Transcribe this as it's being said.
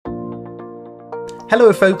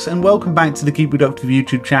Hello folks and welcome back to the Keep Productive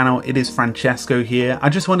YouTube channel. It is Francesco here. I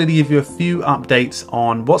just wanted to give you a few updates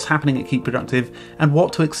on what's happening at Keep Productive and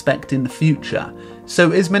what to expect in the future.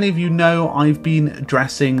 So as many of you know, I've been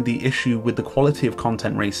addressing the issue with the quality of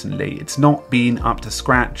content recently. It's not been up to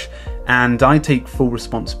scratch and I take full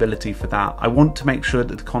responsibility for that. I want to make sure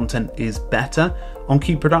that the content is better on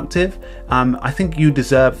Keep Productive. I think you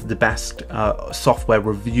deserve the best software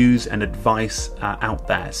reviews and advice out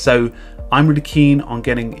there. So I'm really keen on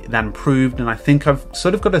getting that improved, and I think I've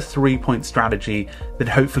sort of got a 3-point strategy that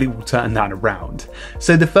hopefully will turn that around.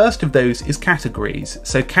 So the first of those is categories.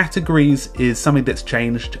 So categories is something that's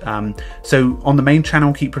changed. So on the main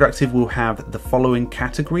channel, Keep Productive, we'll have the following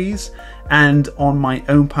categories, and on my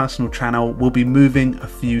own personal channel, we'll be moving a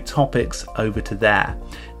few topics over to there.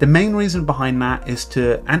 The main reason behind that is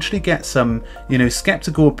to actually get some,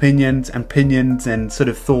 skeptical opinions and sort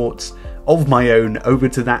of thoughts of my own over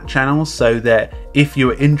to that channel, so that if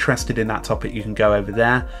you're interested in that topic, you can go over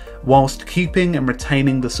there, whilst keeping and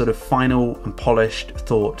retaining the sort of final and polished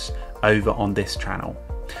thoughts over on this channel.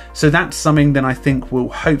 So that's something that I think will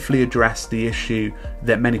hopefully address the issue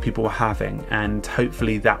that many people are having, and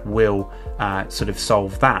hopefully that will sort of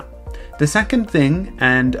solve that. The second thing,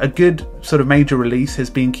 and a good sort of major release, has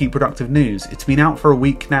been Keep Productive News. It's been out for a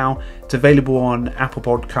week now. It's available on Apple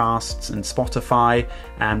Podcasts and Spotify,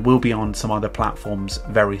 and will be on some other platforms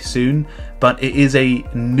very soon. But it is a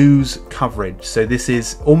news coverage. So this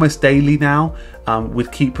is almost daily now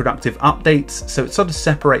with Keep Productive updates. So it sort of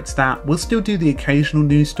separates that. We'll still do the occasional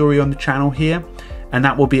news story on the channel here, and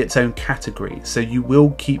that will be its own category. So you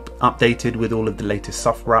will keep updated with all of the latest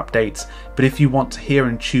software updates. But if you want to hear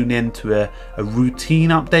and tune in to a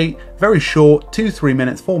routine update, very short, 2-3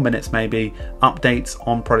 minutes, 4 minutes maybe, updates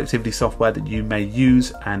on productivity software that you may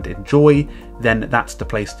use and enjoy, then that's the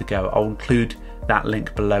place to go. I'll include that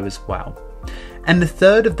link below as well. And the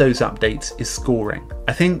third of those updates is scoring.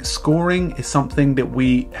 I think scoring is something that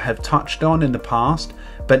we have touched on in the past,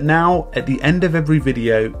 but now at the end of every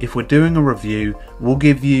video, if we're doing a review, we'll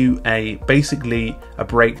give you basically a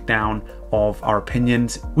breakdown of our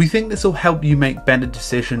opinions. We think this will help you make better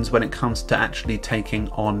decisions when it comes to actually taking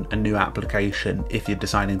on a new application if you're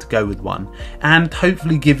deciding to go with one, and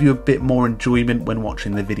hopefully give you a bit more enjoyment when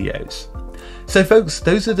watching the videos. So folks,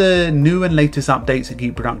 those are the new and latest updates at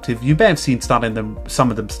Keep Productive. You may have seen some of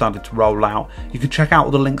them started to roll out. You can check out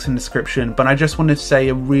all the links in the description, but I just wanted to say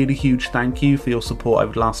a really huge thank you for your support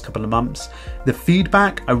over the last couple of months. The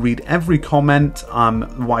feedback, I read every comment.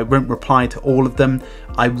 I won't reply to all of them.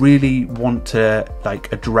 I really want to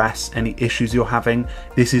address any issues you're having.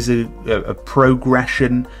 This is a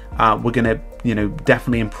progression. We're going to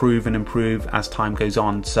definitely improve as time goes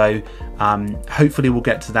on. So hopefully we'll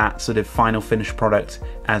get to that sort of final finished product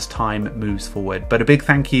as time moves forward. But a big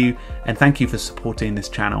thank you, and thank you for supporting this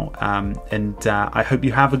channel. I hope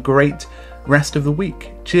you have a great rest of the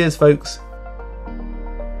week. Cheers, folks.